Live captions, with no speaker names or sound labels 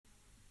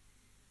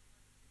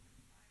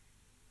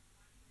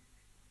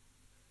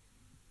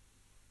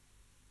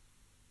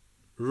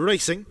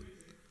racing.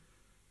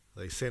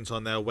 They sent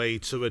on their way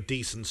to a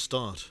decent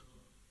start.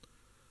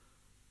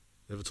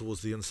 Over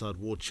towards the inside,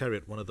 War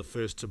Chariot, one of the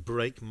first to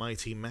break.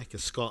 Mighty Mac,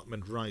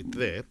 escarpment right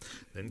there.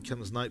 Then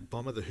comes Night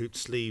Bomber, the hoop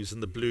sleeves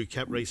and the blue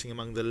cap, racing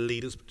among the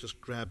leaders, but just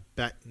grabbed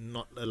back,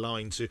 not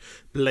allowing to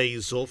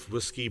blaze off.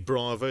 Whiskey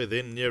Bravo,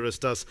 then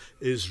nearest us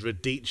is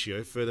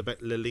Radicchio. Further back,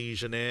 Le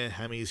Legionnaire,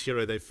 Hammy's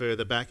Hero, they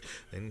further back.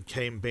 Then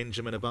came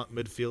Benjamin about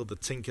midfield, the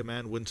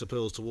Tinkerman, Winter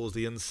Pearls towards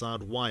the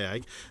inside,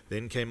 Wyag.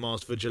 Then came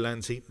Masked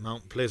Vigilante,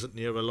 Mount Pleasant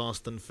nearer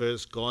last than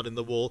first, Guard in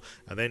the Wall.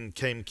 And then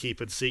came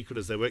Keep It Secret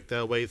as they worked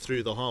their way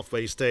through the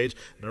halfway stage,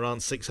 and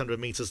around 600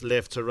 metres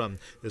left to run.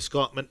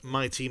 Escarpment,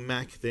 Mighty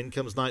Mac, then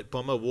comes Night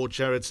Bomber, War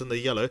Chariots in the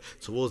yellow,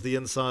 towards the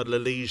inside Le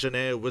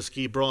Legionnaire,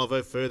 Whiskey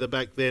Bravo, further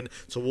back then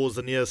towards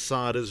the near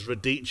side is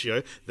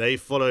Radicchio. They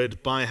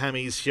followed by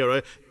Hammy's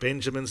Hero,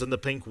 Benjamin's in the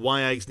pink,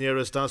 Wyag's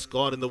nearest us,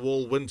 Guard in the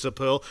Wall, Winter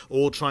Pearl,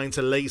 all trying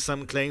to lay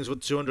some claims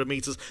with 200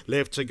 metres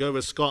left to go.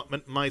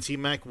 Escarpment, Mighty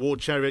Mac, War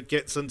Chariot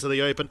gets into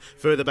the open,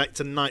 further back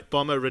to Night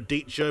Bomber,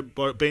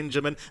 Radicchio,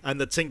 Benjamin and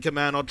the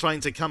Tinkerman are trying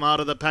to come out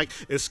of the pack.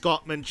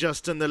 Escarpment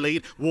just in the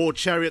lead. War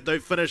Chariot though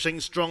finishing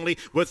strongly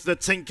with the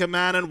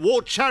Tinkerman, and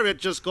War Chariot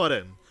just got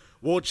in.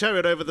 War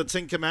Chariot over the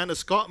Tinkerman.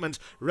 Escarpment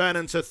ran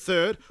into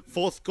third.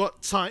 Fourth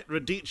got tight.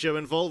 Radicchio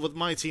involved with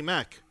Mighty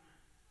Mac.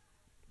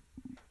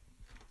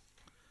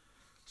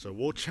 So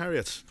War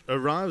Chariot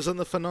arrives in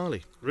the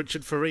finale.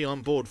 Richard Ferree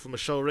on board for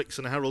Michelle Ricks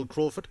and Harold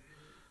Crawford,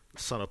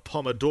 son of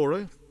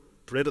Pomodoro,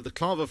 bred at the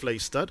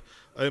Claverflay stud,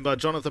 owned by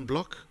Jonathan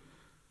Block,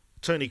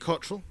 Tony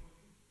Cottrell,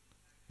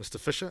 Mr.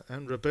 Fisher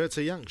and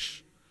Roberta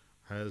Youngsh.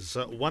 Has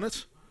won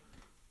it.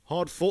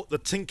 Hard fought. The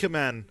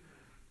Tinkerman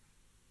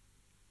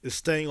is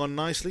staying on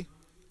nicely.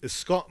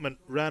 Escarpment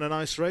ran a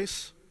nice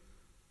race,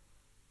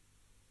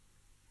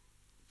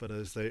 but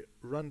as they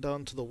run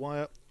down to the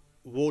wire,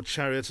 War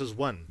Chariot has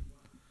won.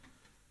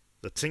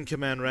 The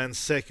Tinkerman ran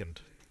second.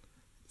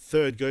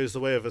 Third goes the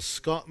way of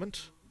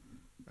Escarpment,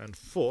 and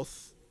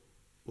fourth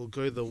will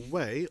go the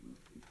way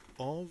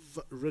of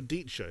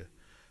Radicchio.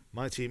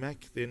 Mighty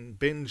Mac, then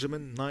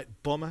Benjamin, Night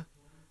Bomber,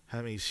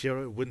 Hammy's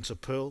Hero, Winter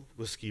Pearl,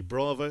 Whiskey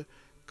Bravo,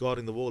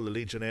 Guarding the Wall, the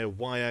Legionnaire,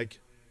 Wyag,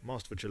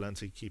 Masked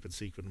Vigilante, Keep It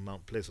Secret, and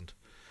Mount Pleasant.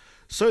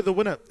 So the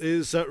winner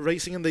is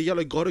racing in the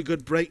yellow, got a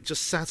good break,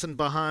 just sat in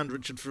behind.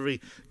 Richard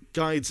Ferree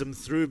guides him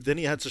through. Then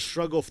he had to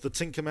shrug off the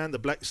Tinkerman, the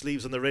black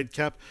sleeves and the red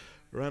cap,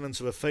 ran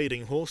into a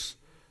fading horse.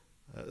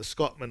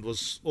 Escarpment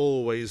was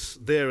always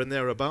there and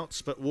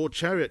thereabouts, but War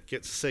Chariot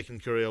gets a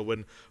second career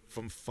win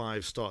from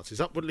 5 starts.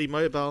 He's upwardly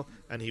mobile,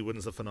 and he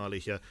wins the finale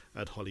here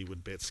at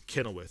Hollywoodbets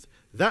Kenilworth.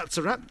 That's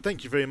a wrap.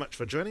 Thank you very much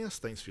for joining us.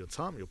 Thanks for your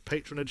time, your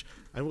patronage,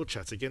 and we'll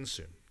chat again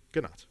soon.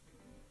 Good night.